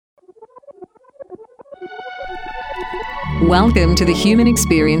Welcome to the Human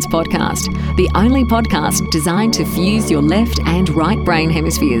Experience Podcast, the only podcast designed to fuse your left and right brain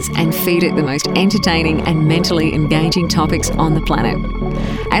hemispheres and feed it the most entertaining and mentally engaging topics on the planet.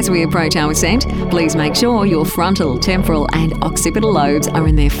 As we approach our ascent, please make sure your frontal, temporal and occipital lobes are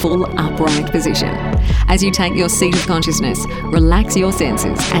in their full upright position. As you take your seat of consciousness, relax your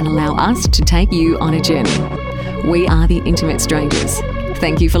senses and allow us to take you on a journey. We are the Intimate Strangers.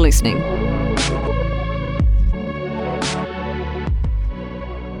 Thank you for listening.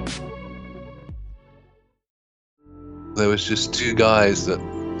 There was just two guys that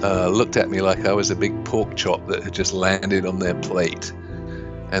looked at me like I was a big pork chop that had just landed on their plate.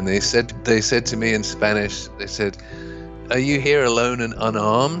 And they said to me in Spanish, they said, "Are you here alone and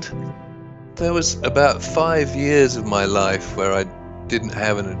unarmed?" There was about 5 years of my life where I didn't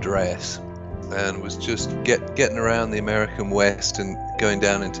have an address and was just getting around the American West and going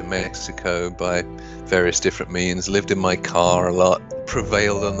down into Mexico by various different means, lived in my car a lot,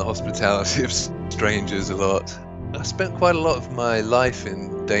 prevailed on the hospitality of strangers a lot. I spent quite a lot of my life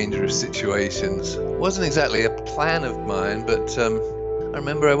in dangerous situations. It wasn't exactly a plan of mine, but I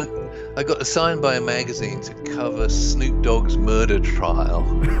remember I got assigned by a magazine to cover Snoop Dogg's murder trial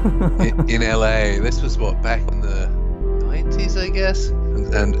in LA. This was back in the 90s, I guess,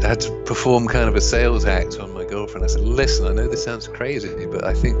 and had to perform kind of a sales act on my girlfriend. I said, "Listen, I know this sounds crazy, but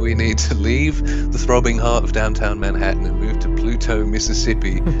I think we need to leave the throbbing heart of downtown Manhattan and move to Pluto,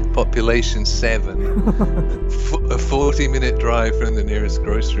 Mississippi, population 7, a 40-minute drive from the nearest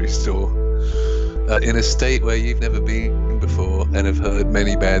grocery store, in a state where you've never been before and have heard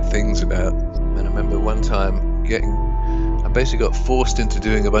many bad things about." And I remember one time I basically got forced into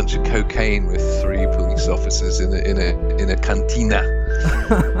doing a bunch of cocaine with 3 police officers in a cantina.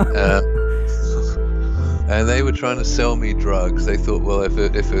 And they were trying to sell me drugs. They thought, well,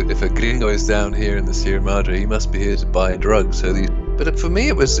 if a gringo is down here in the Sierra Madre, he must be here to buy drugs. But for me,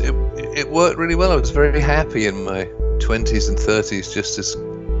 it worked really well. I was very happy in my 20s and 30s, just as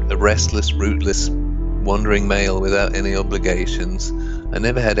a restless, rootless, wandering male without any obligations. I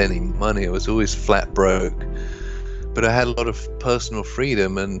never had any money. I was always flat broke. But I had a lot of personal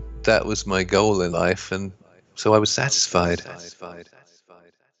freedom, and that was my goal in life, and so I was satisfied.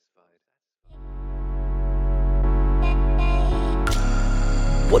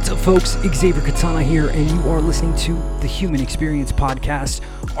 What's up, folks? Xavier Katana here, and you are listening to the Human Experience Podcast.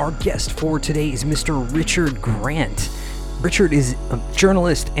 Our guest for today is Mr. Richard Grant. Richard is a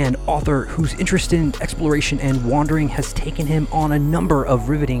journalist and author whose interest in exploration and wandering has taken him on a number of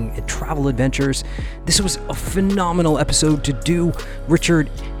riveting travel adventures. This was a phenomenal episode to do. Richard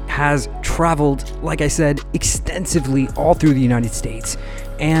has traveled, like I said, extensively all through the United States,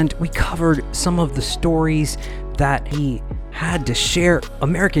 and we covered some of the stories that he had to share.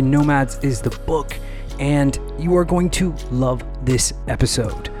 American Nomads is the book, and you are going to love this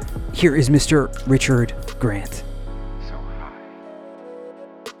episode. Here is Mr. Richard Grant.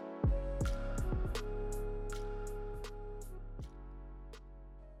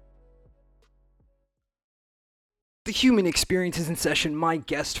 The Human Experience is in session. My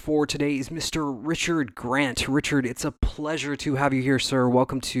guest for today is Mr. Richard Grant. Richard, it's a pleasure to have you here, sir.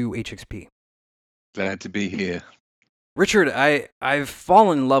 Welcome to HXP. Glad to be here. Richard, I've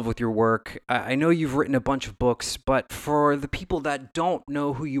fallen in love with your work. I know you've written a bunch of books, but for the people that don't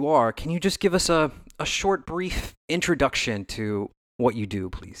know who you are, can you just give us a short, brief introduction to what you do,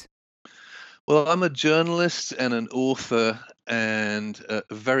 please? Well, I'm a journalist and an author and a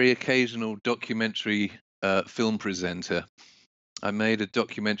very occasional documentary film presenter. I made a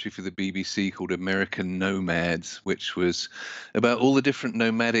documentary for the BBC called American Nomads, which was about all the different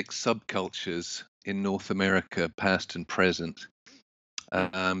nomadic subcultures in North America, past and present.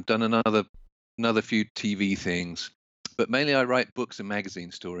 Done another few TV things, but mainly I write books and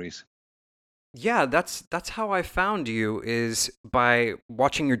magazine stories. Yeah, that's how I found you, is by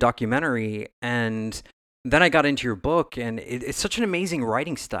watching your documentary, and then I got into your book, and it's such an amazing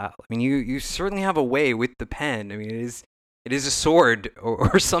writing style. I mean, you certainly have a way with the pen. I mean, it is a sword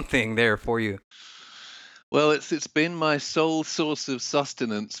or something there for you. Well, it's been my sole source of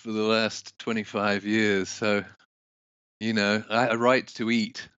sustenance for the last 25 years. So, I write to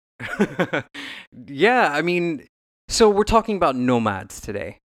eat. Yeah, I mean, so we're talking about nomads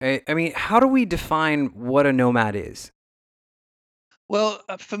today. I mean, how do we define what a nomad is? Well,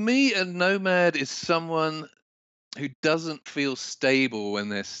 for me, a nomad is someone who doesn't feel stable when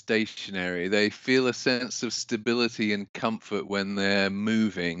they're stationary. They feel a sense of stability and comfort when they're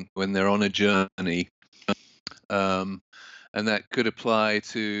moving, when they're on a journey. And that could apply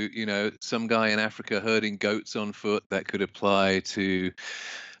to, some guy in Africa herding goats on foot. That could apply to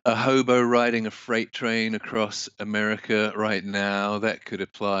a hobo riding a freight train across America right now. That could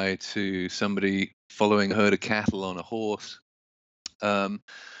apply to somebody following a herd of cattle on a horse. Um,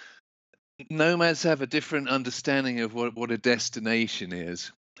 Nomads have a different understanding of what a destination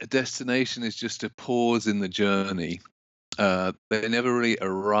is. A destination is just a pause in the journey. They never really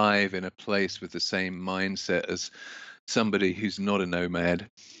arrive in a place with the same mindset as somebody who's not a nomad.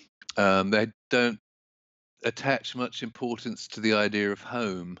 They don't attach much importance to the idea of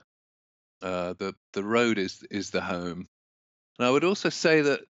home. The road is the home. And I would also say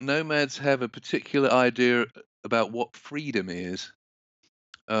that nomads have a particular idea about what freedom is.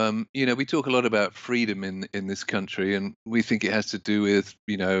 We talk a lot about freedom in this country, and we think it has to do with,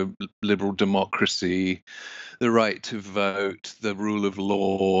 liberal democracy, the right to vote, the rule of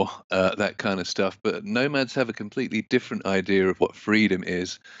law, that kind of stuff. But nomads have a completely different idea of what freedom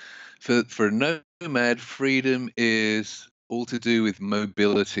is. For a nomad, freedom is all to do with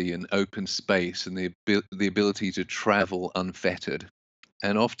mobility and open space and the ability to travel unfettered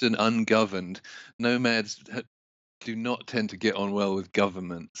and often ungoverned. Nomads do not tend to get on well with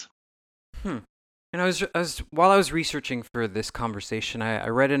governments. Hmm. And while I was researching for this conversation, I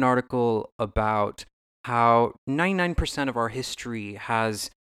read an article about how 99% of our history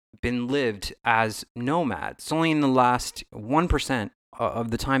has been lived as nomads. It's only in the last 1%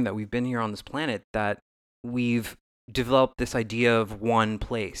 of the time that we've been here on this planet that we've developed this idea of one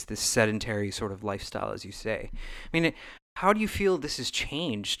place, this sedentary sort of lifestyle, as you say. I mean, how do you feel this has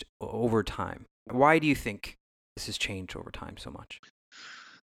changed over time? Why do you think this has changed over time so much?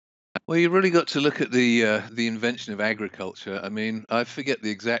 Well, you really got to look at the invention of agriculture. I mean, I forget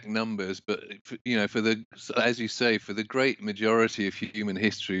the exact numbers, but as you say, for the great majority of human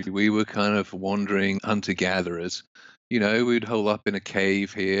history, we were kind of wandering hunter-gatherers. We'd hole up in a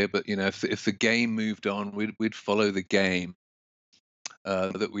cave here, but if the game moved on, we'd follow the game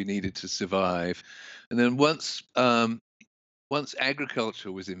that we needed to survive. And then once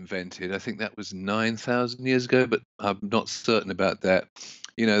agriculture was invented, I think that was 9,000 years ago, but I'm not certain about that.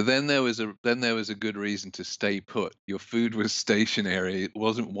 Then there was a good reason to stay put. Your food was stationary; it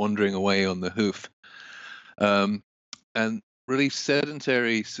wasn't wandering away on the hoof. Um, and really,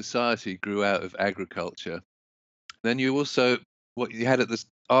 sedentary society grew out of agriculture. Then you also what you had at this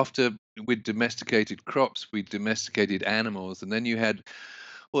after we'd domesticated crops, we domesticated animals, and then you had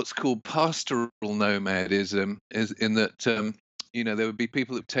what's called pastoral nomadism, is in that there would be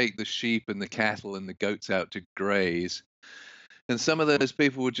people that take the sheep and the cattle and the goats out to graze, and some of those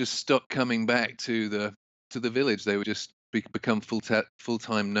people would just stop coming back to the village. They would just become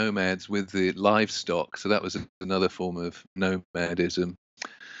full-time nomads with the livestock. So that was another form of nomadism.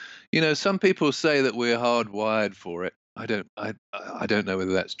 Some people say that we're hardwired for it. I don't know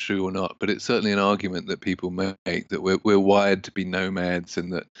whether that's true or not, but it's certainly an argument that people make that we're wired to be nomads,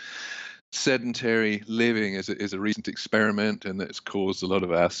 and that sedentary living is a recent experiment, and that's caused a lot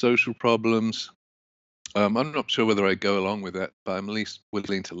of our social problems. I'm not sure whether I go along with that, but I'm at least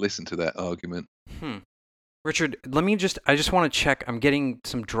willing to listen to that argument. Richard, I just want to check. I'm getting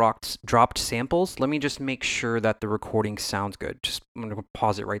some dropped samples. Let me just make sure that the recording sounds good. I'm going to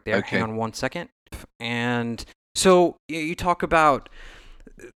pause it right there. Okay. Hang on 1 second. And so you talk about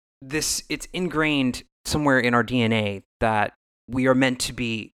this, it's ingrained somewhere in our DNA that we are meant to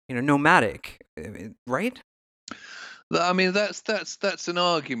be, nomadic, right? I mean, that's an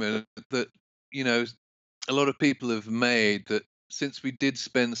argument that, a lot of people have made, that since we did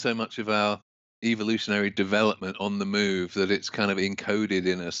spend so much of our evolutionary development on the move, that it's kind of encoded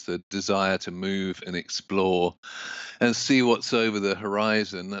in us the desire to move and explore and see what's over the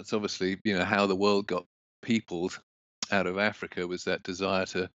horizon. That's obviously, how the world got peopled out of Africa, was that desire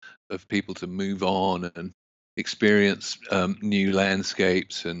of people to move on and experience new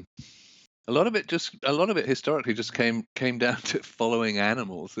landscapes. And a lot of it historically just came down to following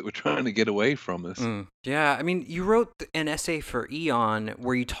animals that were trying to get away from us. Yeah, I mean, you wrote an essay for Eon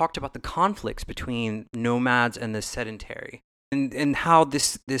where you talked about the conflicts between nomads and the sedentary, and how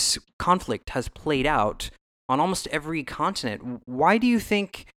this conflict has played out on almost every continent. Why do you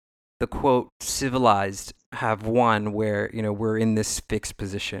think the quote civilized have won, where we're in this fixed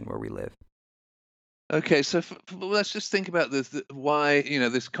position where we live? Okay, so let's just think about why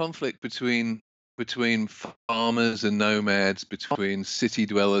this conflict between farmers and nomads, between city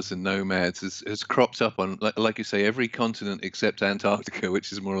dwellers and nomads, has cropped up on, like you say, every continent except Antarctica,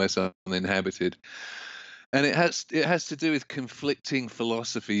 which is more or less uninhabited. And it has to do with conflicting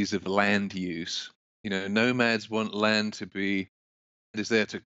philosophies of land use. Nomads want land to be is there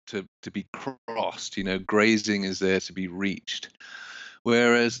to be crossed. Grazing is there to be reached.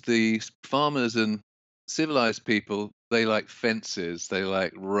 Whereas the farmers and civilized people They like fences, they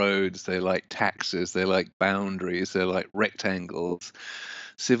like roads, they like taxes, they like boundaries, they like rectangles.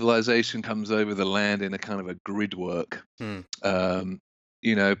 Civilization comes over the land in a kind of a grid work. Hmm. Our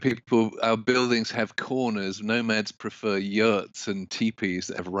buildings have corners. Nomads prefer yurts and teepees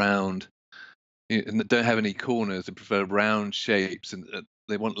that have round, and that don't have any corners. They prefer round shapes, and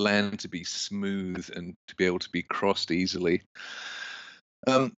they want land to be smooth and to be able to be crossed easily.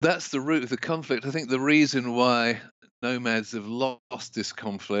 That's the root of the conflict. I think the reason why nomads have lost this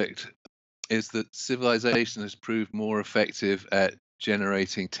conflict is that civilization has proved more effective at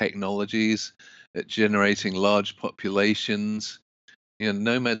generating technologies, at generating large populations.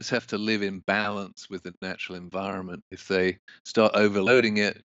 Nomads have to live in balance with the natural environment. If they start overloading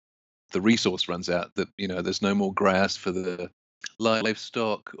it, the resource runs out. There's no more grass for the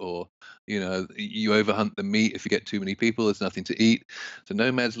livestock, or you overhunt the meat. If you get too many people, there's nothing to eat. So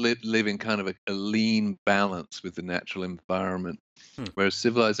nomads live in kind of a lean balance with the natural environment, whereas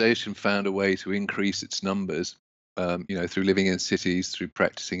civilization found a way to increase its numbers, through living in cities, through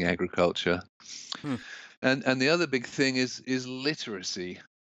practicing agriculture. Hmm. And the other big thing is literacy.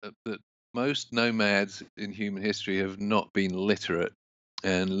 That most nomads in human history have not been literate,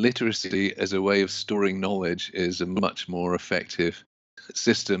 and literacy as a way of storing knowledge is a much more effective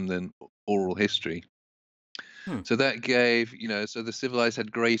system than oral history. Hmm. So that gave, so the civilized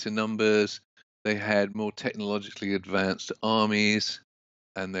had greater numbers, they had more technologically advanced armies,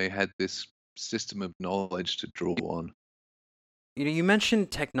 and they had this system of knowledge to draw on. You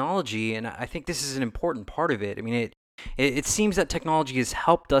mentioned technology, and I think this is an important part of it. I mean, it seems that technology has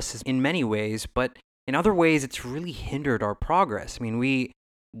helped us in many ways, but in other ways, it's really hindered our progress. I mean,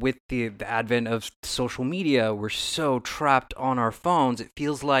 with the advent of social media, we're so trapped on our phones. It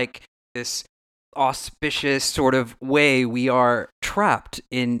feels like this auspicious sort of way we are trapped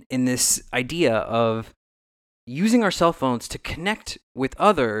in this idea of using our cell phones to connect with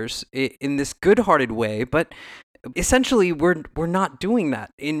others in this good-hearted way, but essentially we're not doing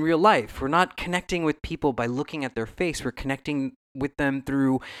that in real life. We're not connecting with people by looking at their face. We're connecting with them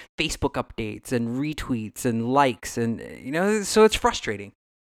through Facebook updates and retweets and likes, and so it's frustrating.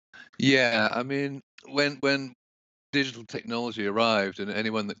 Yeah, I mean, when digital technology arrived and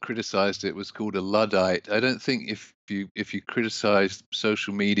anyone that criticized it was called a Luddite. I don't think if you criticize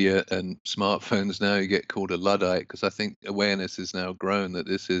social media and smartphones now, you get called a Luddite, because I think awareness has now grown that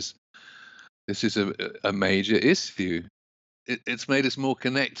this is a major issue. It's made us more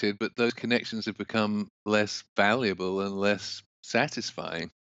connected, but those connections have become less valuable and less satisfying.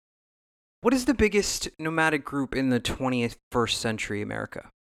 What is the biggest nomadic group in the 21st century America?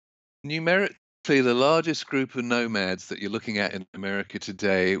 Numerically, the largest group of nomads that you're looking at in America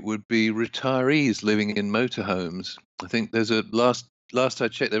today would be retirees living in motorhomes. I think there's a last I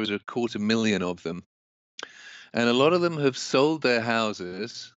checked, there was 250,000 of them, and a lot of them have sold their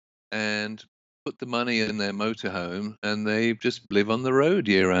houses and put the money in their motorhome, and they just live on the road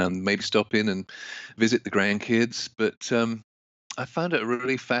year round. Maybe stop in and visit the grandkids, but I found it a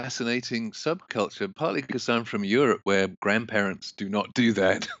really fascinating subculture, partly because I'm from Europe, where grandparents do not do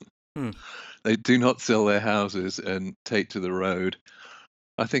that. Hmm. They do not sell their houses and take to the road.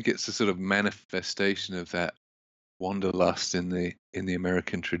 I think it's a sort of manifestation of that wanderlust in the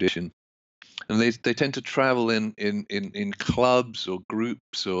American tradition. And they tend to travel in clubs or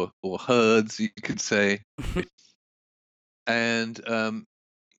groups or herds, you could say. And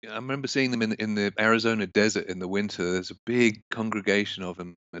I remember seeing them in the Arizona desert in the winter. There's a big congregation of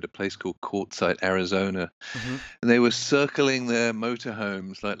them at a place called Quartzsite, Arizona, Hmm. and they were circling their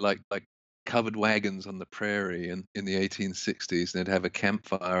motorhomes like covered wagons on the prairie in the 1860s. And they'd have a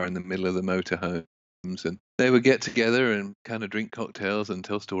campfire in the middle of the motorhomes, and they would get together and kind of drink cocktails and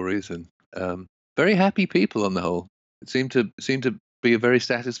tell stories. And very happy people on the whole. It seemed to be a very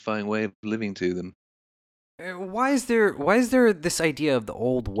satisfying way of living to them. Why is there this idea of the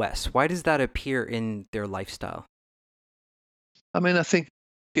Old West? Why does that appear in their lifestyle? I mean, I think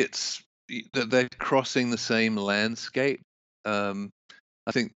it's that they're crossing the same landscape. Um,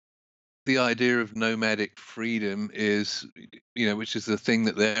 I think the idea of nomadic freedom is, which is the thing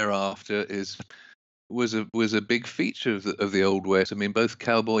that they're after, was a big feature of the Old West. I mean, both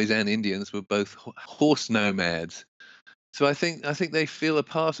cowboys and Indians were both horse nomads. So I think they feel a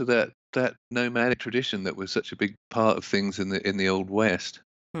part of that nomadic tradition that was such a big part of things in the Old West.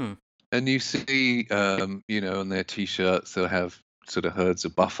 Hmm. And you see, on their T-shirts, they'll have sort of herds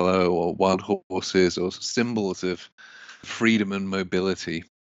of buffalo or wild horses or symbols of freedom and mobility.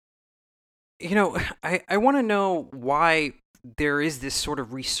 I want to know why there is this sort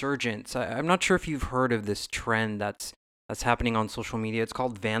of resurgence. I'm not sure if you've heard of this trend that's happening on social media. It's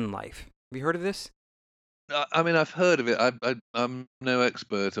called van life. Have you heard of this? I mean, I've heard of it. I'm no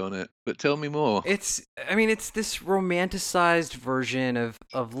expert on it, but tell me more. It's this romanticized version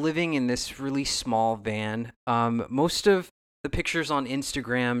of living in this really small van. Most of the pictures on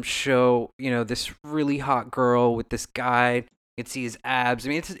Instagram show, this really hot girl with this guy. You can see his abs. I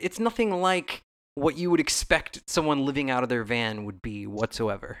mean, it's nothing like what you would expect someone living out of their van would be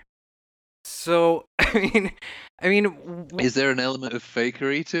whatsoever. So, Is there an element of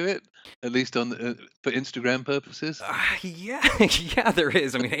fakery to it, at least for Instagram purposes? yeah, yeah, there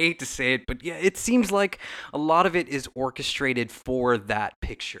is. I mean, I hate to say it, but yeah, it seems like a lot of it is orchestrated for that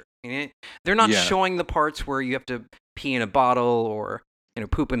picture. They're not Yeah, showing the parts where you have to pee in a bottle or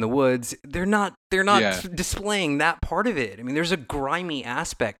poop in the woods. They're not. They're yeah. not displaying that part of it. I mean, there's a grimy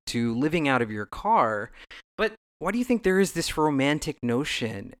aspect to living out of your car, but why do you think there is this romantic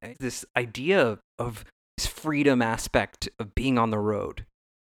notion, this idea of this freedom aspect of being on the road?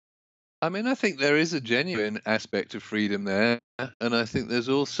 I mean, I think there is a genuine aspect of freedom there, and I think there's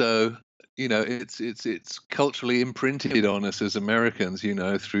also, it's culturally imprinted on us as Americans,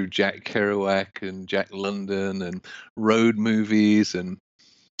 through Jack Kerouac and Jack London and road movies, and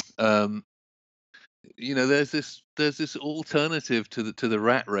um, there's this alternative to the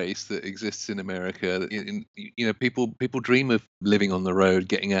rat race that exists in America. People dream of living on the road,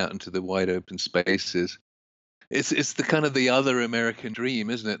 getting out into the wide open spaces. It's the kind of the other American dream,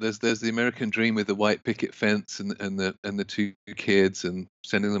 isn't it? There's the American dream with the white picket fence and the two kids and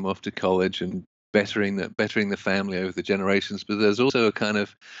sending them off to college and bettering the family over the generations. But there's also a kind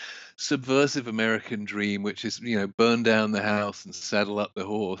of subversive American dream, which is burn down the house and saddle up the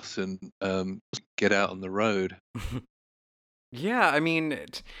horse and get out on the road. Yeah,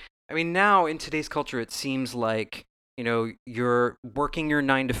 now in today's culture, it seems like you're working your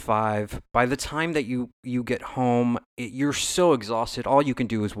 9 to 5. By the time that you get home, you're so exhausted. All you can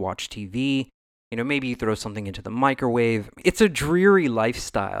do is watch TV. Maybe you throw something into the microwave. It's a dreary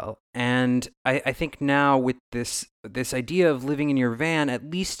lifestyle, and I think now with this idea of living in your van, at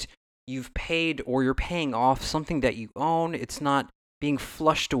least you've paid or you're paying off something that you own. It's not being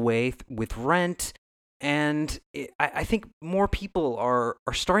flushed away with rent. And I think more people are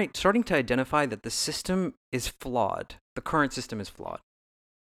starting to identify that the system is flawed. The current system is flawed.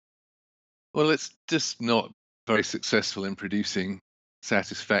 Well, it's just not very successful in producing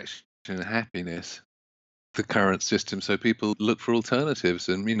satisfaction and happiness, the current system. So people look for alternatives.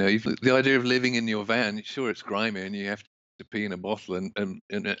 And, the idea of living in your van, sure, it's grimy and you have to pee in a bottle. And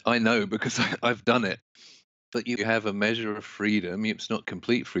I know because I've done it. But you have a measure of freedom. It's not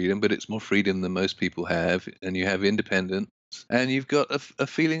complete freedom, but it's more freedom than most people have. And you have independence. And you've got a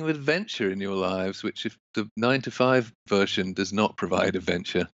feeling of adventure in your lives, which if the 9 to 5 version does not provide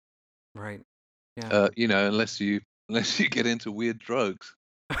adventure, Right. Yeah. unless you get into weird drugs.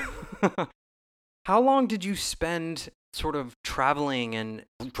 How long did you spend sort of traveling and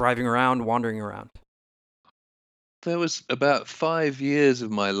driving around, wandering around? There was about 5 years of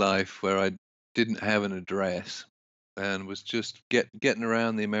my life where I didn't have an address and was just getting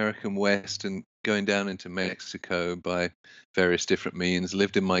around the American West and going down into Mexico by various different means.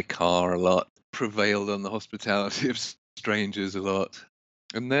 Lived in my car a lot, prevailed on the hospitality of strangers a lot,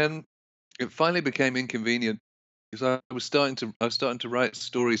 and then it finally became inconvenient because I was starting to write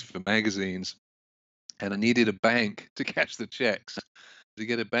stories for magazines, and I needed a bank to cash the checks. To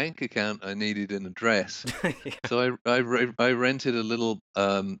get a bank account, I needed an address. Yeah. So I rented a little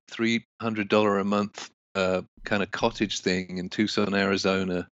 $300 a month kind of cottage thing in Tucson,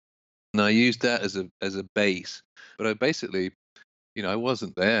 Arizona, and I used that as a base. But I basically, I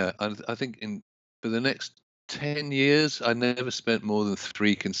wasn't there. I think for the next 10 years, I never spent more than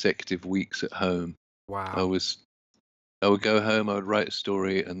 3 consecutive weeks at home. I Wow. was I would go home, I would write a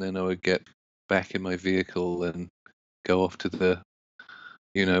story, and then I would get back in my vehicle and go off to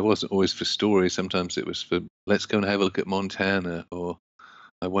it wasn't always for stories. Sometimes it was for, let's go and have a look at Montana, or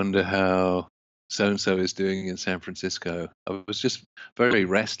I wonder how so and so is doing in San Francisco. I was just very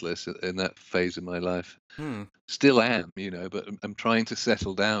restless in that phase of my life. Hmm. Still am, but I'm trying to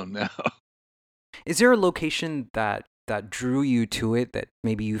settle down now. Is there a location that drew you to it that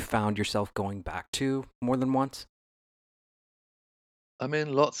maybe you found yourself going back to more than once? I'm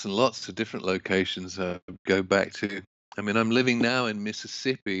in lots and lots of different locations go back to. I mean, I'm living now in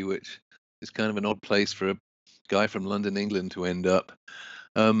Mississippi, which is kind of an odd place for a guy from London, England to end up.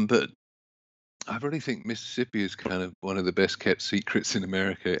 But I really think Mississippi is kind of one of the best kept secrets in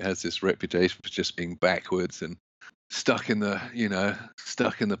America. It has this reputation for just being backwards and stuck in the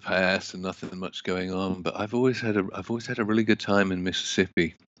past and nothing much going on. But I've always had a really good time in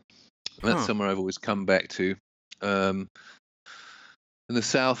Mississippi. And that's Huh. somewhere I've always come back to. Um, in the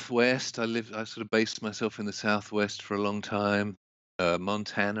Southwest. I sort of based myself in the Southwest for a long time.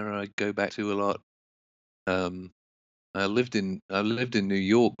 Montana, I go back to a lot. Um, I lived in New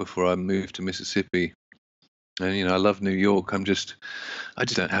York before I moved to Mississippi, and I love New York. I just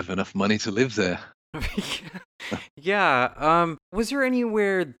don't have enough money to live there. Yeah. Was there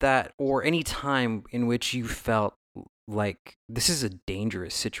anywhere that, or any time in which you felt like this is a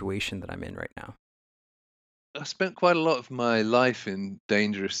dangerous situation that I'm in right now? I spent quite a lot of my life in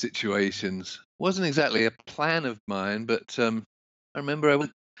dangerous situations. Wasn't exactly a plan of mine, but I remember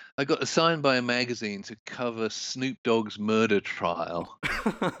I got assigned by a magazine to cover Snoop Dogg's murder trial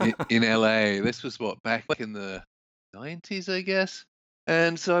in LA. This was back in the 90s, I guess.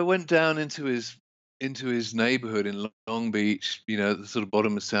 And so I went down into his neighborhood in Long Beach, the sort of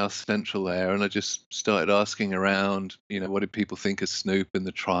bottom of South Central there, and I just started asking around, what did people think of Snoop in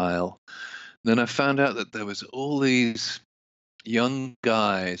the trial? Then I found out that there was all these young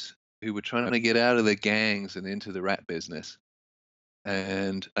guys who were trying to get out of their gangs and into the rap business.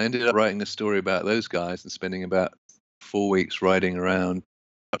 And I ended up writing a story about those guys and spending about 4 weeks riding around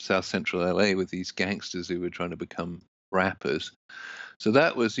up South Central LA with these gangsters who were trying to become rappers. So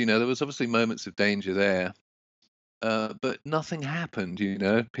that was, there was obviously moments of danger there, but nothing happened.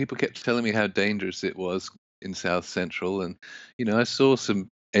 People kept telling me how dangerous it was in South Central, and I saw some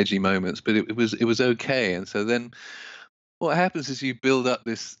edgy moments, but it was okay. And so then what happens is you build up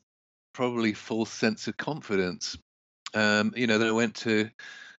this probably false sense of confidence. Then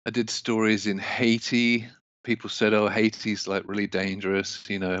I did stories in Haiti. People said, "Oh, Haiti's like really dangerous."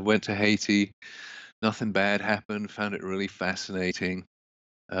 I went to Haiti, nothing bad happened. Found it really fascinating.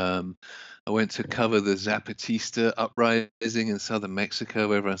 Um, I went to cover the Zapatista uprising in southern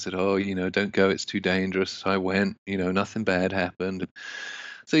Mexico. Everyone said, "Oh, don't go; it's too dangerous." So I went. Nothing bad happened.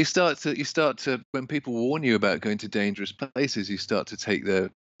 So you start to when people warn you about going to dangerous places, you start to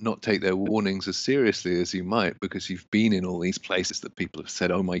not take their warnings as seriously as you might, because you've been in all these places that people have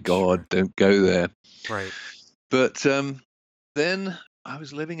said, "Oh my God, Sure. don't go there." Right. But then I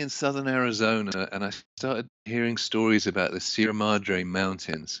was living in southern Arizona, and I started hearing stories about the Sierra Madre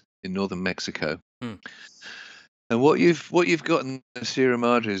Mountains in northern Mexico. Hmm. And what you've got in the Sierra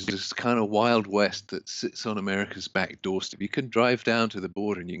Madre is this kind of wild west that sits on America's back doorstep. You can drive down to the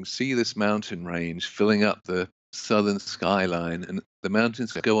border and you can see this mountain range filling up the southern skyline, and the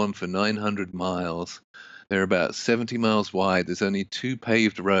mountains go on for 900 miles. They're about 70 miles wide. There's only two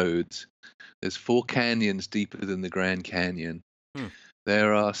paved roads. There's four canyons deeper than the Grand Canyon. Hmm.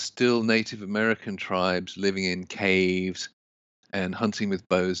 There are still Native American tribes living in caves and hunting with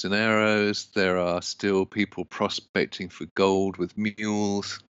bows and arrows. There are still people prospecting for gold with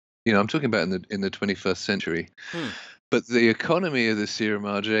mules. I'm talking about in the 21st century. Hmm. But the economy of the Sierra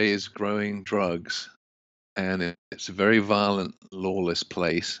Madre is growing drugs, and it's a very violent, lawless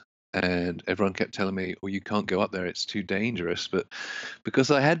place. And everyone kept telling me, "Oh, you can't go up there; it's too dangerous." But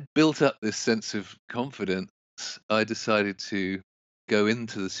because I had built up this sense of confidence, I decided to go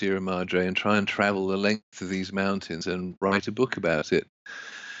into the Sierra Madre and try and travel the length of these mountains and write a book about it.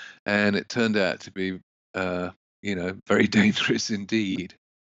 And it turned out to be, very dangerous indeed.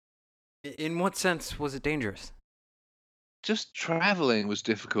 In what sense was it dangerous? Just traveling was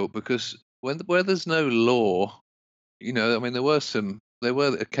difficult because where there's no law, I mean, there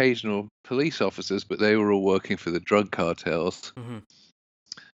were occasional police officers, but they were all working for the drug cartels. Hmm.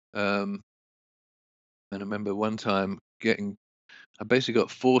 Um, and I remember one time I basically got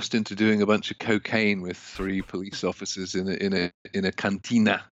forced into doing a bunch of cocaine with three police officers in a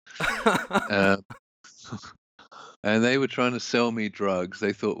cantina. Uh, and they were trying to sell me drugs.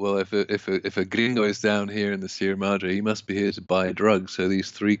 They thought, well, if a gringo is down here in the Sierra Madre, he must be here to buy drugs. So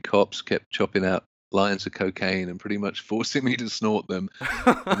these three cops kept chopping out lines of cocaine and pretty much forcing me to snort them,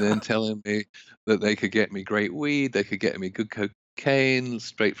 and then telling me that they could get me great weed, they could get me good cocaine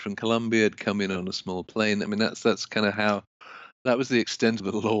straight from Colombia. It'd come in on a small plane. I mean, that's kind of how that was the extent of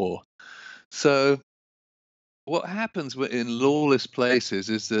the law. So what happens in lawless places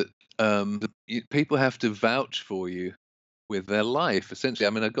is that people have to vouch for you with their life, essentially. I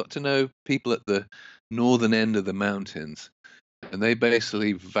mean, I got to know people at the northern end of the mountains, and they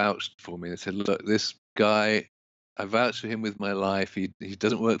basically vouched for me. They said, "Look, this guy, I vouch for him with my life. He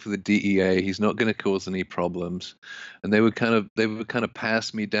doesn't work for the DEA. He's not going to cause any problems." And they would kind of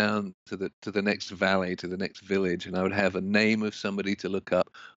pass me down to the next valley, to the next village, and I would have a name of somebody to look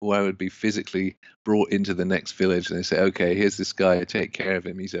up, or I would be physically brought into the next village, and they say, "Okay, here's this guy. Take care of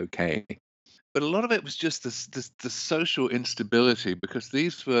him. He's okay." But a lot of it was just the social instability, because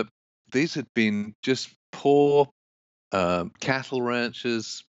these had been just poor cattle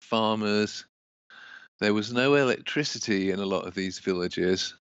ranchers, farmers, There was no electricity in a lot of these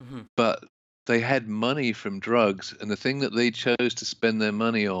villages, Hmm. but they had money from drugs, and the thing that they chose to spend their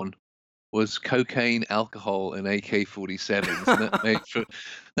money on was cocaine, alcohol, and AK-47s, and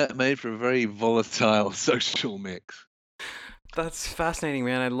that made for a very volatile social mix. That's fascinating,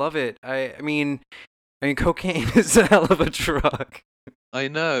 man. I love it. I mean, cocaine is a hell of a drug. I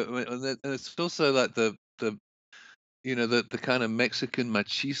know, and it's also like the the kind of Mexican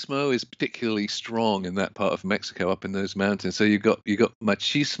machismo is particularly strong in that part of Mexico, up in those mountains. So you got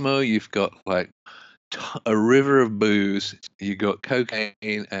machismo, you've got like a river of booze, you got cocaine,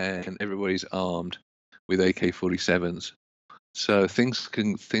 and everybody's armed with AK-47s. So things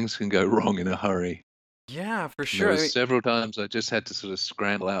can go wrong in a hurry. Yeah, for And there sure. I was mean, several times I just had to sort of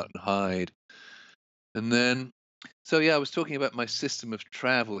scramble out and hide. And then, so yeah, I was talking about my system of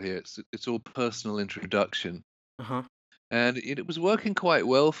travel here. It's all personal introduction, uh-huh. and it was working quite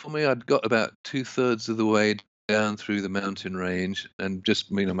well for me. I'd got about 2/3 of the way down through the mountain range, and just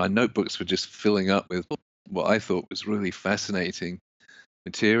my notebooks were just filling up with what I thought was really fascinating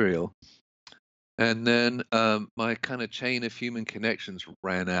material. And then my kind of chain of human connections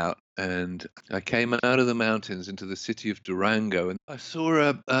ran out, and I came out of the mountains into the city of Durango, and I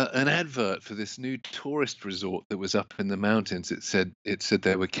saw an advert for this new tourist resort that was up in the mountains. It said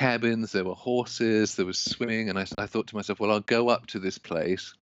there were cabins, there were horses, there was swimming, and I thought to myself, well, I'll go up to this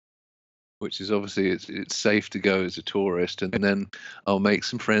place, which is obviously it's safe to go as a tourist, and then I'll make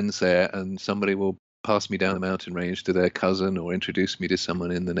some friends there, and somebody will pass me down the mountain range to their cousin or introduce me to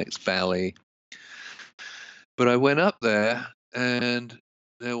someone in the next valley. But I went up there and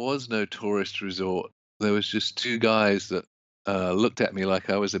there was no tourist resort. There was just two guys that looked at me like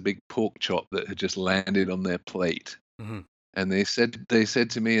I was a big pork chop that had just landed on their plate. Hmm. And they said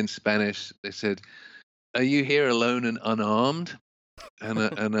to me in Spanish, they said, "Are you here alone and unarmed?" And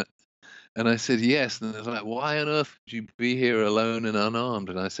and I said yes. And they're like, "Why on earth would you be here alone and unarmed?"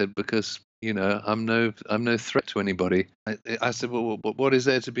 And I said, "Because I'm no threat to anybody." I said, "Well, what is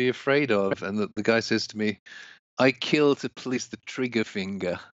there to be afraid of?" And the guy says to me, "I kill to please the trigger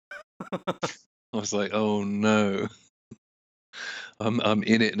finger." I was like, "Oh no, I'm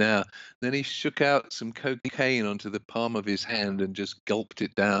in it now." Then he shook out some cocaine onto the palm of his hand and just gulped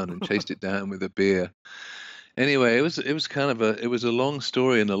it down and chased it down with a beer. Anyway, it was kind of a long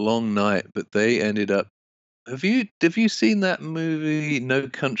story and a long night, but they ended up. Have you seen that movie No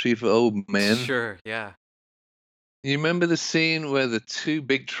Country for Old Men? Sure, yeah. You remember the scene where the two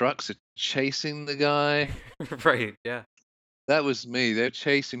big trucks are chasing the guy? Right, yeah. That was me. They're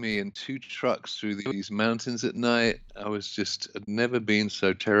chasing me in two trucks through these mountains at night. I'd never been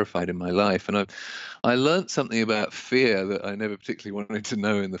so terrified in my life. And I learned something about fear that I never particularly wanted to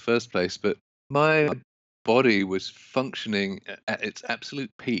know in the first place. But my body was functioning at its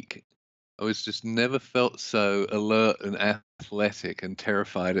absolute peak. I was just never felt so alert and athletic and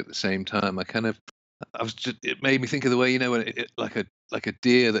terrified at the same time. It made me think of the way, when like a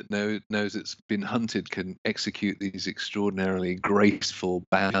deer that knows it's been hunted can execute these extraordinarily graceful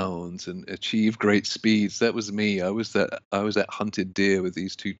bounds and achieve great speeds. That was me. I was that hunted deer with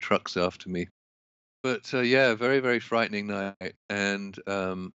these two trucks after me. But yeah, very, very frightening night. And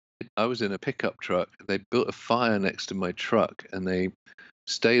I was in a pickup truck. They built a fire next to my truck, and they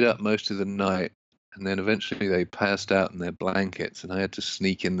stayed up most of the night. And then eventually they passed out in their blankets, and I had to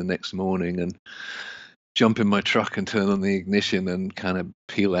sneak in the next morning and jump in my truck and turn on the ignition and kind of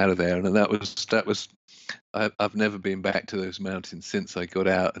peel out of there. And that was. I've never been back to those mountains since I got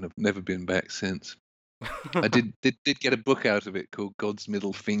out, and I've never been back since. I did get a book out of it called God's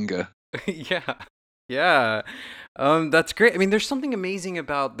Middle Finger. Yeah. Yeah. That's great. I mean, there's something amazing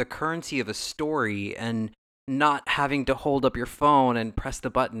about the currency of a story and not having to hold up your phone and press the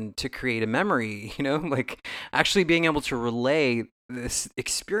button to create a memory, like actually being able to relay this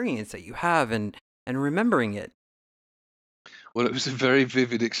experience that you have and remembering it. Well, it was a very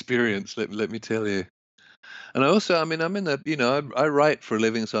vivid experience. Let me tell you. And I mean, I'm in the, I write for a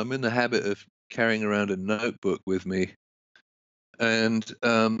living, so I'm in the habit of carrying around a notebook with me. And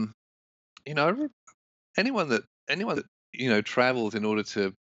you know, I re- anyone that travels in order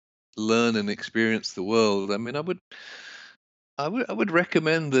to learn and experience the world. I mean, I would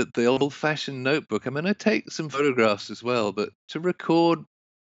recommend that the old-fashioned notebook. I mean, I take some photographs as well, but to record,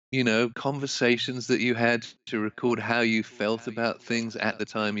 conversations that you had, to record how you felt about things at the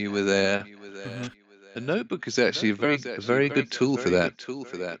time you were there. Hmm. A notebook is actually a very good tool for that.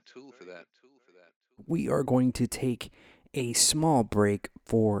 We are going to take a small break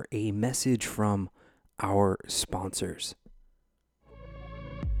for a message from our sponsors.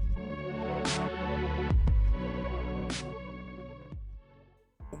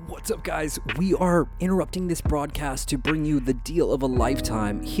 What's up, guys? We are interrupting this broadcast to bring you the deal of a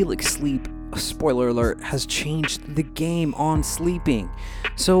lifetime. Helix Sleep, spoiler alert, has changed the game on sleeping.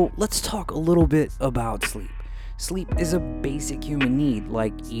 So let's talk a little bit about sleep. Sleep is a basic human need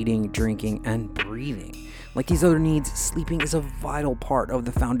like eating, drinking, and breathing. Like these other needs, sleeping is a vital part of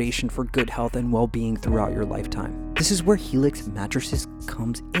the foundation for good health and well-being throughout your lifetime. This is where Helix mattresses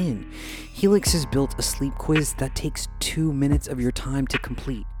comes in. Helix has built a sleep quiz that takes 2 minutes of your time to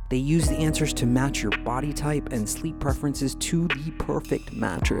complete. They use the answers to match your body type and sleep preferences to the perfect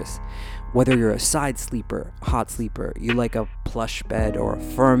mattress. Whether you're a side sleeper, hot sleeper, you like a plush bed or a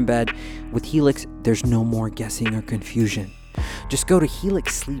firm bed, with Helix, there's no more guessing or confusion. Just go to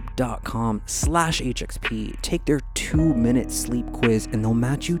helixsleep.com/HXP, take their 2-minute sleep quiz, and they'll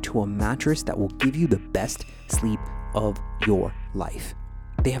match you to a mattress that will give you the best sleep of your life.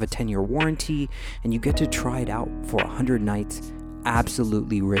 They have a 10-year warranty, and you get to try it out for 100 nights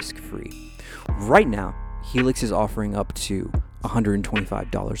absolutely risk-free. Right now, Helix is offering up to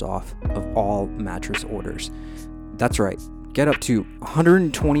 $125 off of all mattress orders. That's right, get up to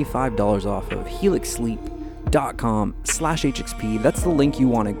 $125 off of helixsleep.com/HXP. That's the link you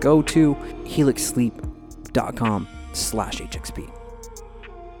want to go to, helixsleep.com/HXP.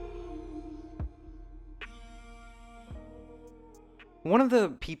 One of the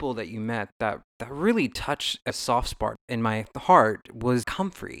people that you met that really touched a soft spot in my heart was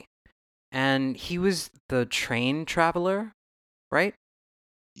Comfrey. And he was the train traveler, right?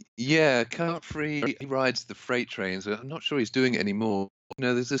 Yeah, Carfree, he rides the freight trains. I'm not sure he's doing it anymore.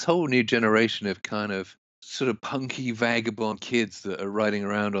 There's this whole new generation of kind of sort of punky vagabond kids that are riding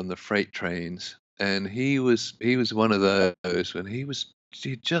around on the freight trains. And he was one of those when he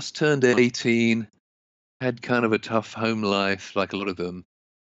just turned 18, had kind of a tough home life like a lot of them,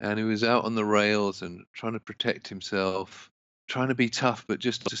 and he was out on the rails and trying to protect himself, trying to be tough, but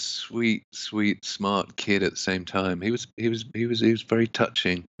just a sweet, sweet, smart kid at the same time. He was very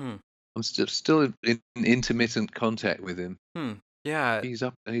touching. Hmm. I'm still in intermittent contact with him. Yeah. He's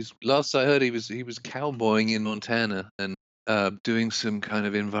up, and he's last I heard he was cowboying in Montana and doing some kind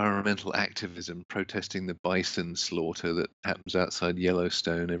of environmental activism, protesting the bison slaughter that happens outside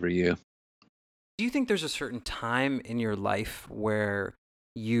Yellowstone every year. Do you think there's a certain time in your life where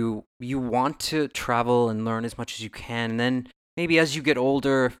you want to travel and learn as much as you can, and then maybe as you get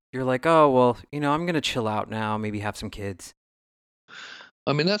older, you're like, oh, well, I'm going to chill out now, maybe have some kids?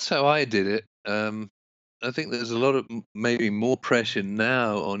 I mean, that's how I did it. I think there's a lot of maybe more pressure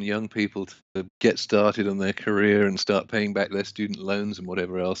now on young people to get started on their career and start paying back their student loans and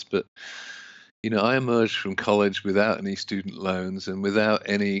whatever else. But I emerged from college without any student loans and without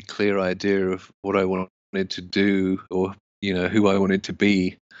any clear idea of what I wanted to do or who I wanted to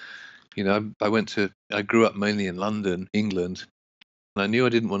be. I grew up mainly in London, England, and I knew I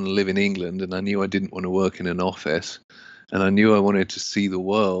didn't want to live in England, and I knew I didn't want to work in an office, and I knew I wanted to see the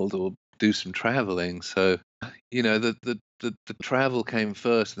world or do some traveling. So, the travel came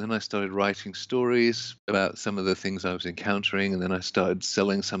first, and then I started writing stories about some of the things I was encountering, and then I started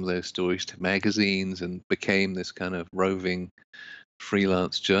selling some of those stories to magazines and became this kind of roving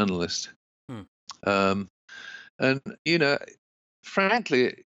freelance journalist. Hmm. And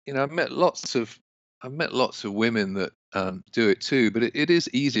frankly, I've met lots of women that do it too, but it is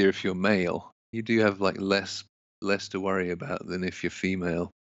easier if you're male. You do have like less to worry about than if you're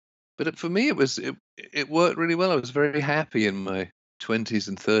female. But for me, it worked really well. I was very happy in my 20s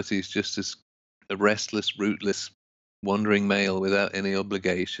and 30s, just as a restless, rootless, wandering male without any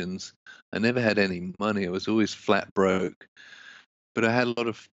obligations. I never had any money. I was always flat broke, but I had a lot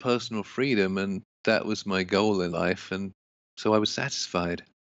of personal freedom, and that was my goal in life. And so I was satisfied.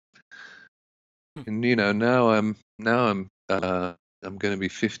 Hmm. And I'm going to be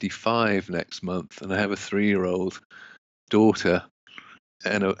 55 next month, and I have a 3-year-old daughter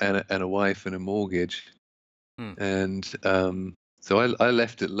and a wife and a mortgage. Hmm. And so I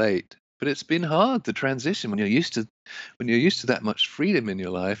left it late, but it's been hard, the transition, when you're used to that much freedom in your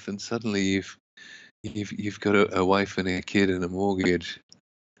life, and suddenly you've got a wife and a kid and a mortgage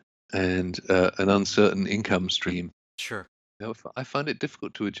and an uncertain income stream. Sure. I find it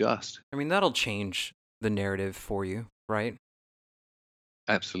difficult to adjust. I mean, that'll change the narrative for you, right?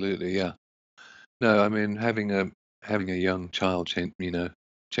 Absolutely, yeah. No, I mean, having a young child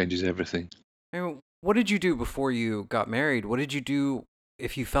changes everything. I mean, what did you do before you got married? What did you do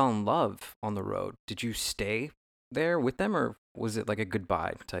if you fell in love on the road? Did you stay there with them, or was it like a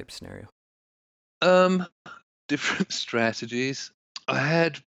goodbye type scenario? Um, Different strategies. I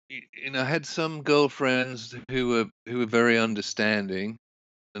had some girlfriends who were very understanding,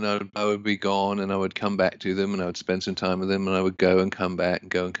 and I would be gone, and I would come back to them, and I would spend some time with them, and I would go and come back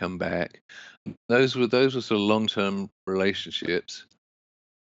and go and come back. Those were sort of long-term relationships.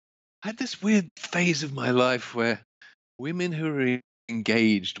 I had this weird phase of my life where women who were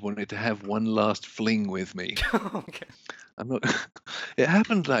engaged wanted to have one last fling with me. Okay. I'm not. It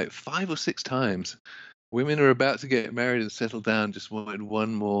happened like 5 or 6 times. Women who are about to get married and settle down just wanted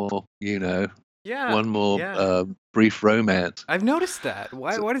one more, Yeah. one more Yeah. brief romance. I've noticed that.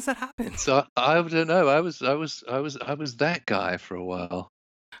 Why? So, Why does that happen? so I don't know. I was that guy for a while.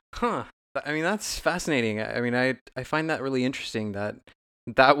 Huh. I mean, that's fascinating. I mean, I find that really interesting that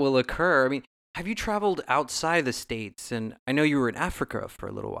that will occur. I mean, have you traveled outside the States? And I know you were in Africa for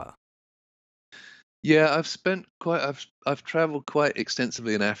a little while. Yeah, I've traveled quite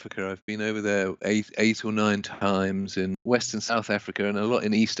extensively in Africa. I've been over there eight or nine times in West and South Africa, and a lot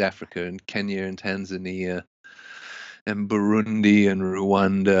in East Africa, and Kenya and Tanzania, and Burundi and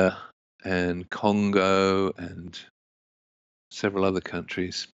Rwanda, and Congo, and several other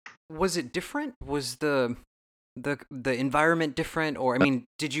countries. Was it different? Was the environment different? Or I mean,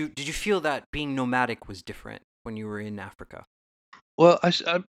 did you feel that being nomadic was different when you were in Africa? Well,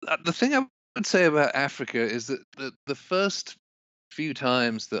 the thing I would say about Africa is that the first few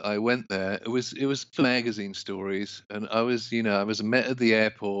times that I went there, it was for magazine stories, and I was met at the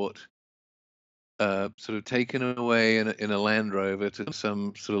airport, sort of taken away in a Land Rover to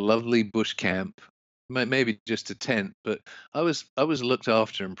some sort of lovely bush camp, maybe just a tent, but I was looked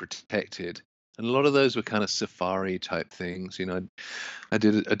after and protected. And a lot of those were kind of safari type things. I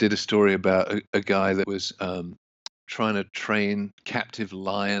did a story about a guy that was trying to train captive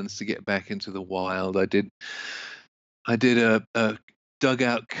lions to get back into the wild. I did a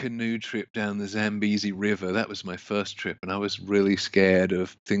dugout canoe trip down the Zambezi River. That was my first trip, and I was really scared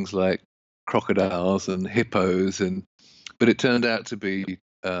of things like crocodiles and hippos, but it turned out to be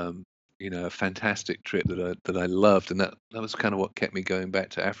a fantastic trip that I loved, and that was kind of what kept me going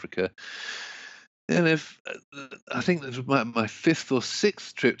back to Africa. And if I think that was my fifth or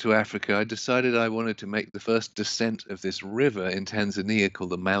sixth trip to Africa, I decided I wanted to make the first descent of this river in Tanzania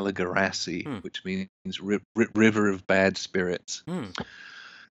called the Malagarasi, Hmm. which means river of bad spirits. Hmm.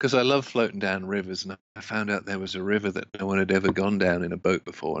 Because I love floating down rivers, and I found out there was a river that no one had ever gone down in a boat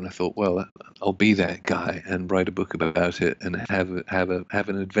before, and I thought, well, I'll be that guy and write a book about it and have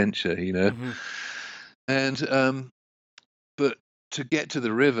an adventure. Mm-hmm. And but to get to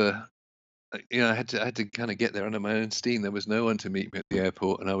the river, I had to kind of get there under my own steam. There was no one to meet me at the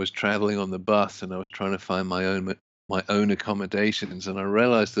airport, and I was traveling on the bus, and I was trying to find my own accommodations. And I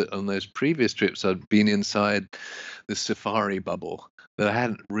realized that on those previous trips, I'd been inside the safari bubble, that I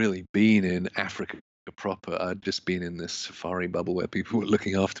hadn't really been in Africa proper. I'd just been in this safari bubble where people were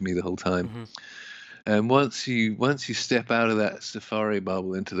looking after me the whole time. Mm-hmm. And once you step out of that safari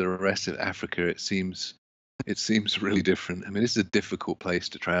bubble into the rest of Africa, it seems really different. I mean, it's a difficult place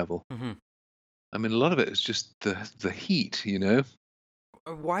to travel. Mm-hmm. I mean, a lot of it is just the heat.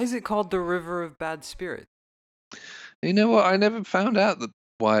 Why is it called the River of Bad Spirits? You know what? I never found out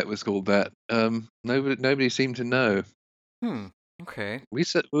why it was called that. Nobody seemed to know. Hmm. Okay. We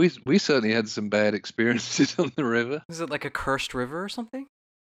certainly had some bad experiences on the river. Is it like a cursed river or something?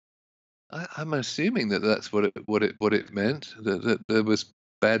 I'm assuming that that's what it meant. That there was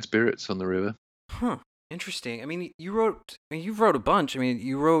bad spirits on the river. Huh. Interesting. I mean, you've wrote a bunch. I mean,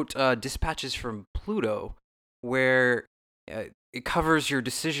 you wrote Dispatches from Pluto, where it covers your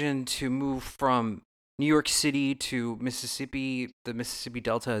decision to move from New York City to Mississippi, the Mississippi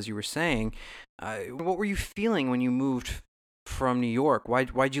Delta, as you were saying. What were you feeling when you moved from New York?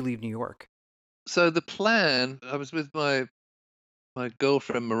 Why'd you leave New York? So the plan, I was with my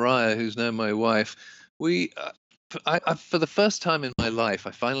girlfriend Mariah, who's now my wife. We for the first time in my life,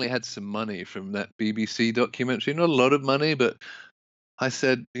 I finally had some money from that BBC documentary. Not a lot of money, but I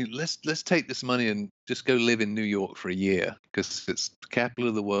said, let's take this money and just go live in New York for a year, because it's the capital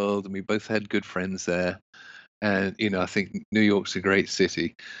of the world, and we both had good friends there. And I think New York's a great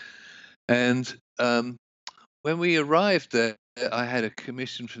city. And when we arrived there, I had a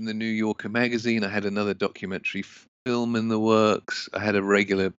commission from the New Yorker magazine. I had another documentary film in the works. I had a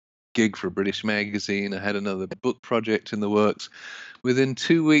regular gig for a British magazine. I had another book project in the works. Within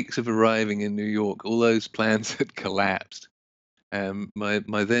 2 weeks of arriving in New York, all those plans had collapsed.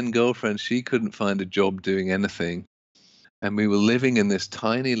 My then girlfriend, she couldn't find a job doing anything, and we were living in this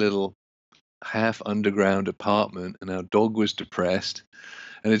tiny little half underground apartment, and our dog was depressed,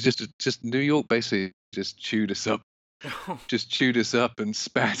 and it's just New York basically just chewed us up, and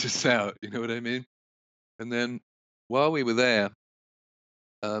spat us out. You know what I mean? And then while we were there,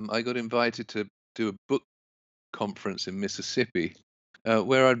 I got invited to do a book conference in Mississippi,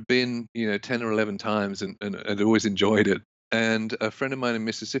 where I'd been, 10 or 11 times and I'd always enjoyed it. And a friend of mine in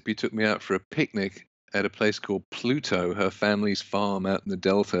Mississippi took me out for a picnic at a place called Pluto, her family's farm out in the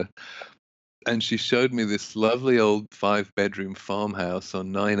Delta. And she showed me this lovely old 5-bedroom farmhouse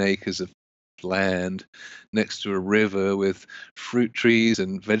on 9 acres of land next to a river with fruit trees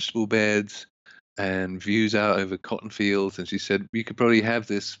and vegetable beds and views out over cotton fields. And she said, you could probably have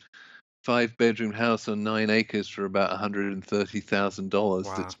this 5-bedroom house on 9 acres for about $130,000.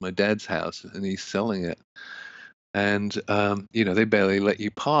 Wow. That's my dad's house, and he's selling it. And they barely let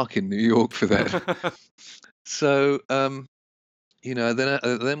you park in New York for that. So then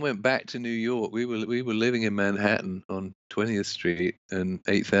went back to New York. We were living in Manhattan on 20th Street and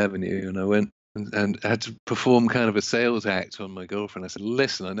 8th Avenue, and I went and had to perform kind of a sales act on my girlfriend. I said,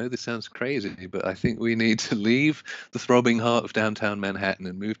 "Listen, I know this sounds crazy, but I think we need to leave the throbbing heart of downtown Manhattan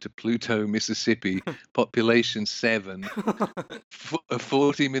and move to Pluto, Mississippi, population 7, a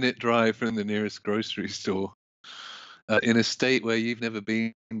 40-minute drive from the nearest grocery store." In a state where you've never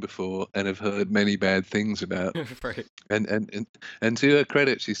been before and have heard many bad things about. Right. And to her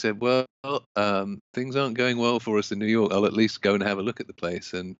credit, she said, "Well, things aren't going well for us in New York. I'll at least go and have a look at the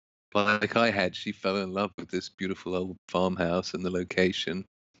place." And like I had, she fell in love with this beautiful old farmhouse and the location.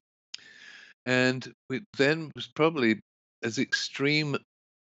 And it then was probably as extreme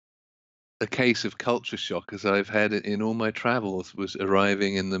a case of culture shock as I've had in all my travels was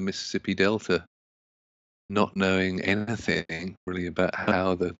arriving in the Mississippi Delta, not knowing anything really about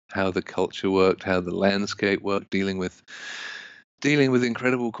how the culture worked, how the landscape worked, dealing with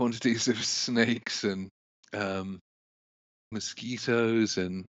incredible quantities of snakes and mosquitoes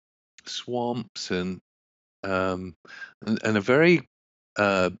and swamps and a very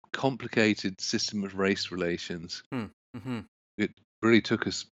complicated system of race relations. Mm-hmm. It really took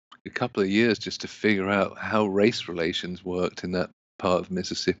us a couple of years just to figure out how race relations worked in that part of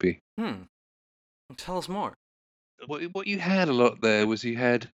Mississippi. Tell us more. What you had a lot there was you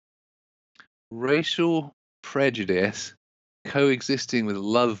had racial prejudice coexisting with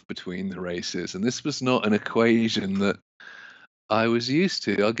love between the races, and this was not an equation that I was used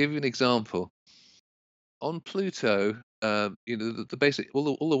to. I'll give you an example. On Pluto, the basic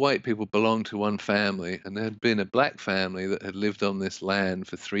all the white people belonged to one family, and there had been a black family that had lived on this land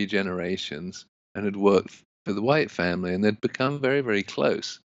for 3 generations and had worked for the white family, and they'd become very, very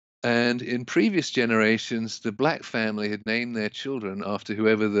close. And in previous generations, the black family had named their children after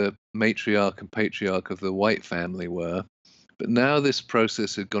whoever the matriarch and patriarch of the white family were. But now this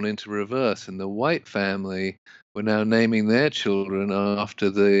process had gone into reverse, and the white family were now naming their children after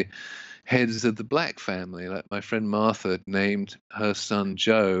the heads of the black family. Like my friend Martha named her son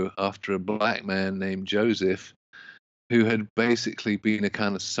Joe after a black man named Joseph, who had basically been a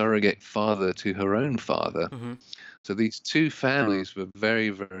kind of surrogate father to her own father. Mm-hmm. So these two families were very,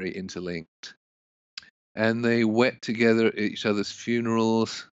 very interlinked. And they wept together at each other's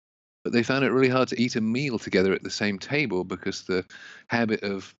funerals, but they found it really hard to eat a meal together at the same table because the habit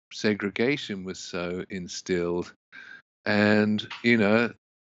of segregation was so instilled. And,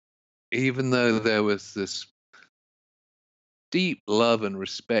 even though there was this deep love and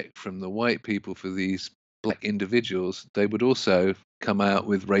respect from the white people for these black individuals, they would also come out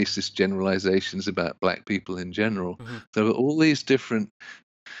with racist generalizations about black people in general. Mm-hmm. There were all these different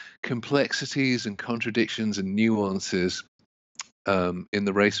complexities and contradictions and nuances in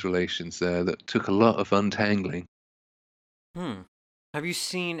the race relations there that took a lot of untangling. Have you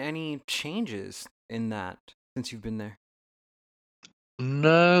seen any changes in that since you've been there?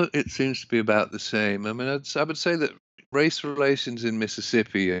 No, it seems to be about the same. I mean, I would say that race relations in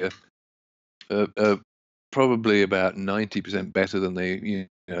Mississippi are probably about 90% better than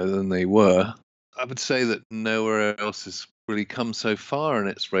they were. I would say that nowhere else has really come so far in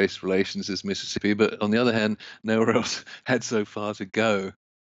its race relations as Mississippi, but on the other hand, nowhere else had so far to go.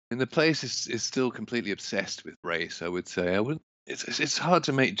 And the place is still completely obsessed with race, I would say. It's hard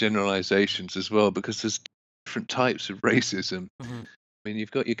to make generalizations as well because there's different types of racism. Mm-hmm. I mean,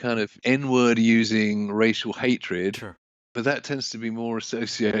 you've got your kind of N-word using racial hatred, Sure. but that tends to be more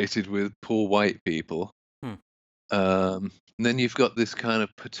associated with poor white people. And then you've got this kind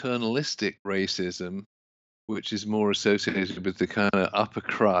of paternalistic racism, which is more associated with the kind of upper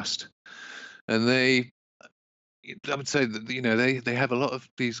crust. And I would say that, they have a lot of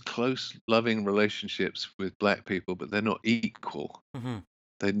these close, loving relationships with black people, but they're not equal. Mm-hmm.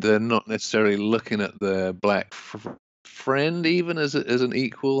 They're not necessarily looking at their black friend even as an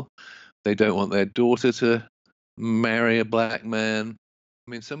equal. They don't want their daughter to marry a black man.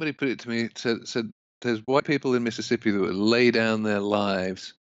 I mean, somebody put it to me, said there's white people in Mississippi that would lay down their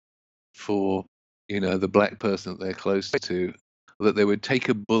lives for, the black person that they're close to, that they would take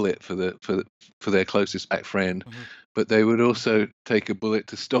a bullet for their closest black friend, but they would also take a bullet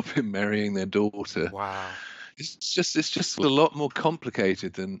to stop him marrying their daughter. Wow. It's just a lot more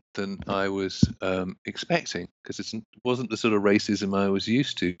complicated than I was expecting, because it wasn't the sort of racism I was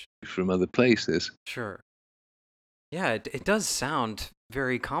used to from other places. Sure. Yeah, it does sound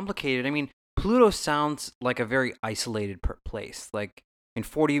very complicated. I mean, Pluto sounds like a very isolated place. Like, in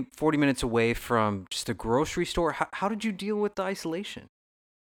 40 minutes away from just a grocery store. How did you deal with the isolation?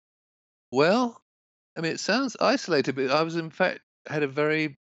 Well, I mean, it sounds isolated, but I was in fact had a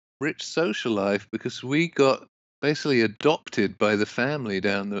very rich social life, because we got basically adopted by the family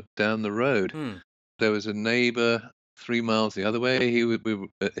down the road. Hmm. There was a neighbor 3 miles the other way. We were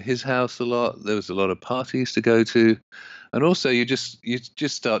at his house a lot. There was a lot of parties to go to, and also you just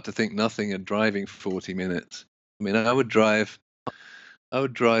start to think nothing of driving 40 minutes. I mean, I would drive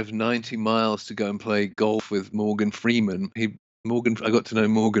 90 miles to go and play golf with Morgan Freeman. I got to know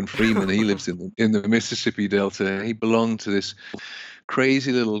Morgan Freeman. He lives in the Mississippi Delta. He belonged to this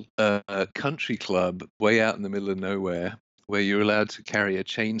crazy little country club way out in the middle of nowhere, where you're allowed to carry a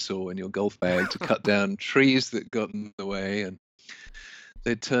chainsaw in your golf bag to cut down trees that got in the way. And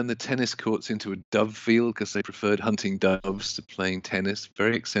they'd turn the tennis courts into a dove field because they preferred hunting doves to playing tennis.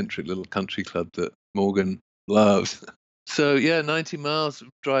 Very eccentric little country club that Morgan loves. So yeah, 90 miles,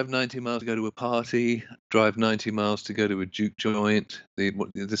 drive 90 miles to go to a party, drive 90 miles to go to a juke joint.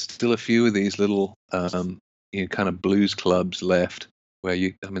 There's still a few of these little kind of blues clubs left where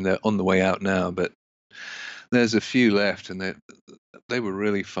they're on the way out now, but there's a few left, and they were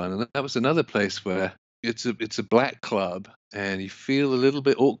really fun. And that was another place where it's a black club, and you feel a little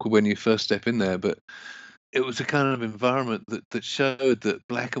bit awkward when you first step in there, but it was a kind of environment that showed that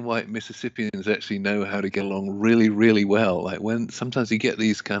black and white Mississippians actually know how to get along really, really well. Like, when sometimes you get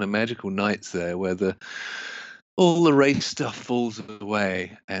these kind of magical nights there where all the race stuff falls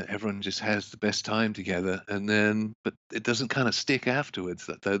away and everyone just has the best time together, but it doesn't kind of stick afterwards.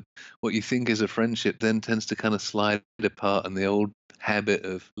 What you think is a friendship then tends to kind of slide apart, and the old habit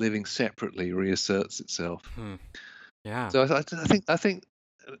of living separately reasserts itself. Yeah. So I think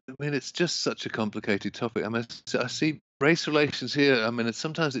I mean, it's just such a complicated topic. I mean, I see race relations here. I mean,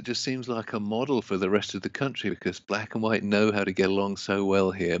 sometimes it just seems like a model for the rest of the country, because black and white know how to get along so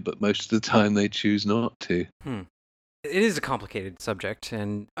well here, but most of the time they choose not to. It is a complicated subject,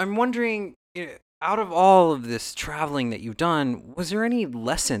 and I'm wondering, out of all of this traveling that you've done, was there any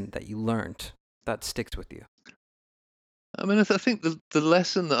lesson that you learned that sticks with you? I mean, I think the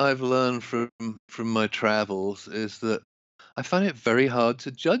lesson that I've learned from my travels is that I find it very hard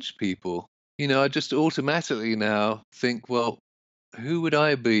to judge people. I just automatically now think, well, who would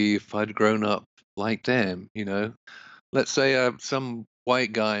I be if I'd grown up like them? Let's say some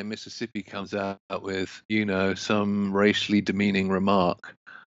white guy in Mississippi comes out with, some racially demeaning remark.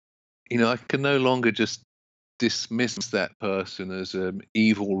 I can no longer just dismiss that person as an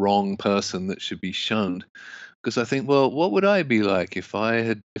evil, wrong person that should be shunned. Because I think, well, what would I be like if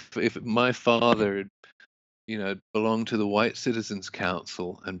if my father had, belonged to the White Citizens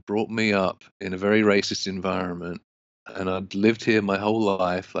Council and brought me up in a very racist environment, and I'd lived here my whole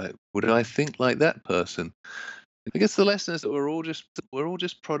life? Like, would I think like that person? I guess the lesson is that we're all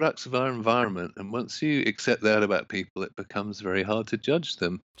just products of our environment, and once you accept that about people, it becomes very hard to judge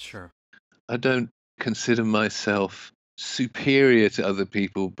them. Sure. I don't consider myself superior to other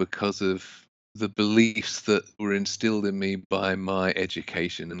people because of the beliefs that were instilled in me by my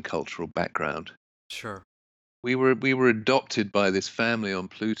education and cultural background. Sure. We were adopted by this family on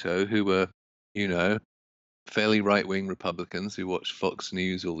Pluto who were, you know, fairly right-wing Republicans who watched Fox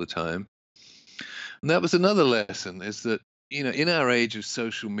News all the time. And that was another lesson, is that, in our age of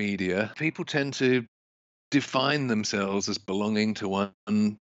social media, people tend to define themselves as belonging to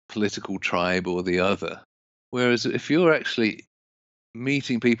one political tribe or the other. Whereas if you're actually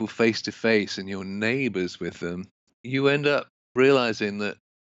meeting people face to face and you're neighbors with them, you end up realizing that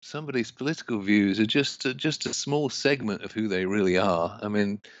somebody's political views are just a small segment of who they really are. I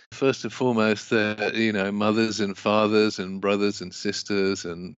mean, first and foremost, they're, mothers and fathers and brothers and sisters,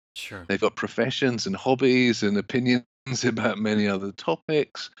 and Sure. they've got professions and hobbies and opinions about many other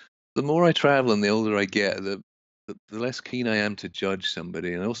topics. The more I travel and the older I get, the less keen I am to judge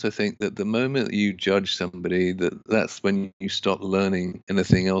somebody. And I also think that the moment that you judge somebody, that's when you stop learning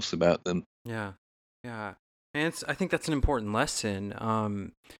anything else about them. Yeah. Yeah. And I think that's an important lesson.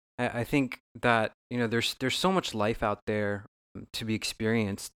 I think that, there's so much life out there to be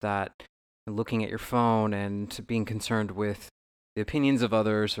experienced, that looking at your phone and being concerned with the opinions of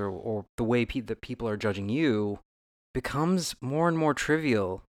others, or the way that people are judging you, becomes more and more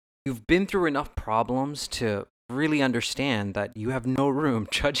trivial. You've been through enough problems to really understand that you have no room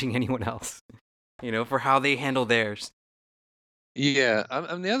judging anyone else, for how they handle theirs. Yeah,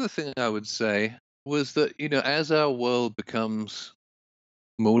 and the other thing I would say was that, as our world becomes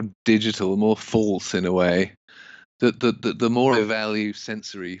more digital, more false in a way, the more I value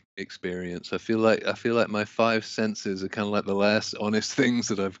sensory experience. I feel like my five senses are kind of like the last honest things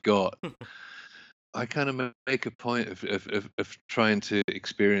that I've got. I kind of make a point of trying to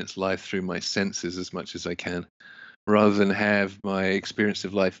experience life through my senses as much as I can, rather than have my experience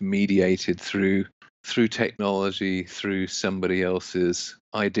of life mediated through technology, through somebody else's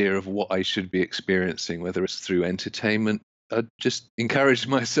idea of what I should be experiencing, whether it's through entertainment. I just encourage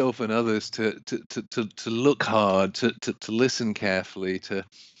myself and others to look hard, to listen carefully, to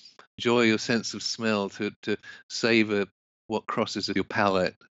enjoy your sense of smell, to savor what crosses your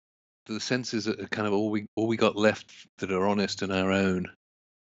palate. The senses are kind of all we got left that are honest and our own.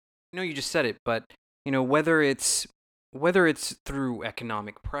 You just said it, but whether it's through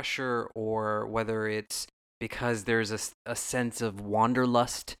economic pressure or whether it's because there's a sense of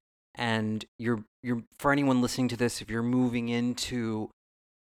wanderlust, and you're for anyone listening to this, if you're moving into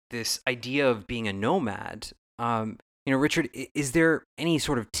this idea of being a nomad, Richard, is there any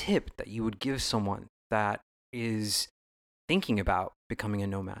sort of tip that you would give someone that is thinking about becoming a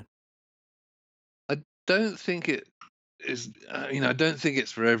nomad? I don't think it is. I don't think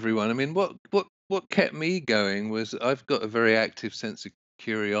it's for everyone. I mean, what kept me going was I've got a very active sense of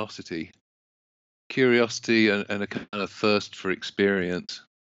curiosity, and a kind of thirst for experience.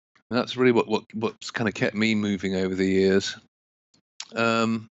 And that's really what's kind of kept me moving over the years.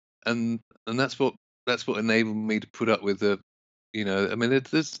 Um, and that's what enabled me to put up with I mean,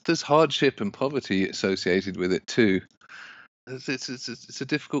 there's hardship and poverty associated with it too. It's a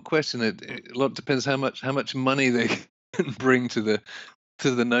difficult question. A lot depends how much money they can bring to the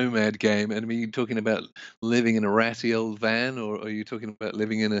nomad game. And I mean, you talking about living in a ratty old van, or are you talking about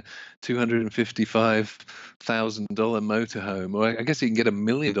living in a $255,000 motorhome? Or I guess you can get $1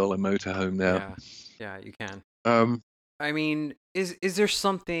 million motorhome now. Yeah, you can. Um, I mean, is there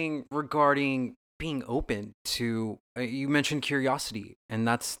something regarding being open to? You mentioned curiosity, and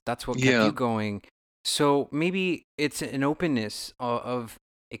that's what kept yeah, you going. So maybe it's an openness of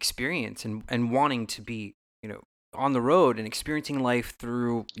experience and wanting to be, on the road and experiencing life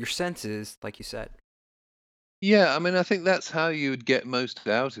through your senses, like you said. yeah. I mean, I think that's how you would get most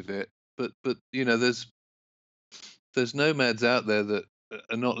out of it. But there's nomads out there that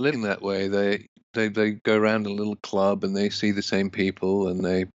are not living that way. They go around a little club and they see the same people, and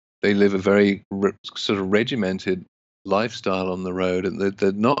they live a very sort of regimented lifestyle on the road, and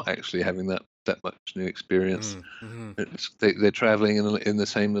they're not actually having that much new experience. Mm-hmm. They're traveling in the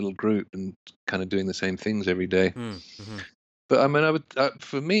same little group and kind of doing the same things every day. Mm-hmm. But I mean,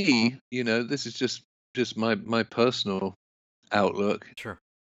 for me, this is just my personal outlook, Sure.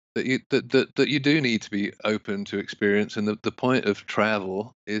 that you do need to be open to experience, and the point of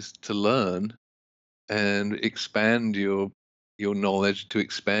travel is to learn and expand your knowledge, to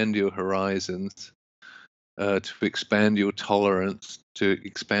expand your horizons, to expand your tolerance, to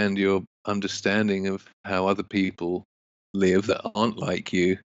expand your understanding of how other people live that aren't like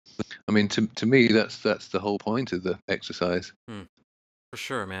you. I mean, to me, that's the whole point of the exercise. For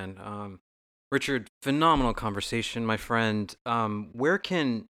sure, man. Richard, phenomenal conversation, my friend. Where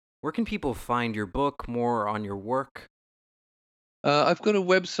can people find your book, more on your work? I've got a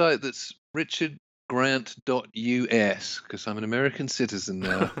website that's richardgrant.us, because I'm an American citizen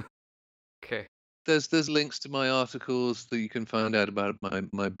now. Okay. There's links to my articles that you can find out about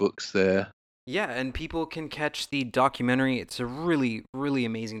my books there. Yeah, and people can catch the documentary. It's a really, really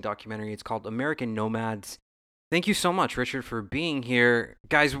amazing documentary. It's called American Nomads. Thank you so much, Richard, for being here.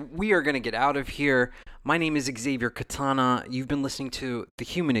 Guys, we are going to get out of here. My name is Xavier Katana. You've been listening to The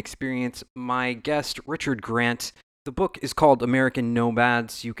Human Experience. My guest, Richard Grant. The book is called American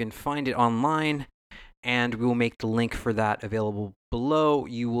Nomads. You can find it online, and we will make the link for that available below.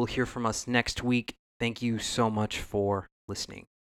 You will hear from us next week. Thank you so much for listening.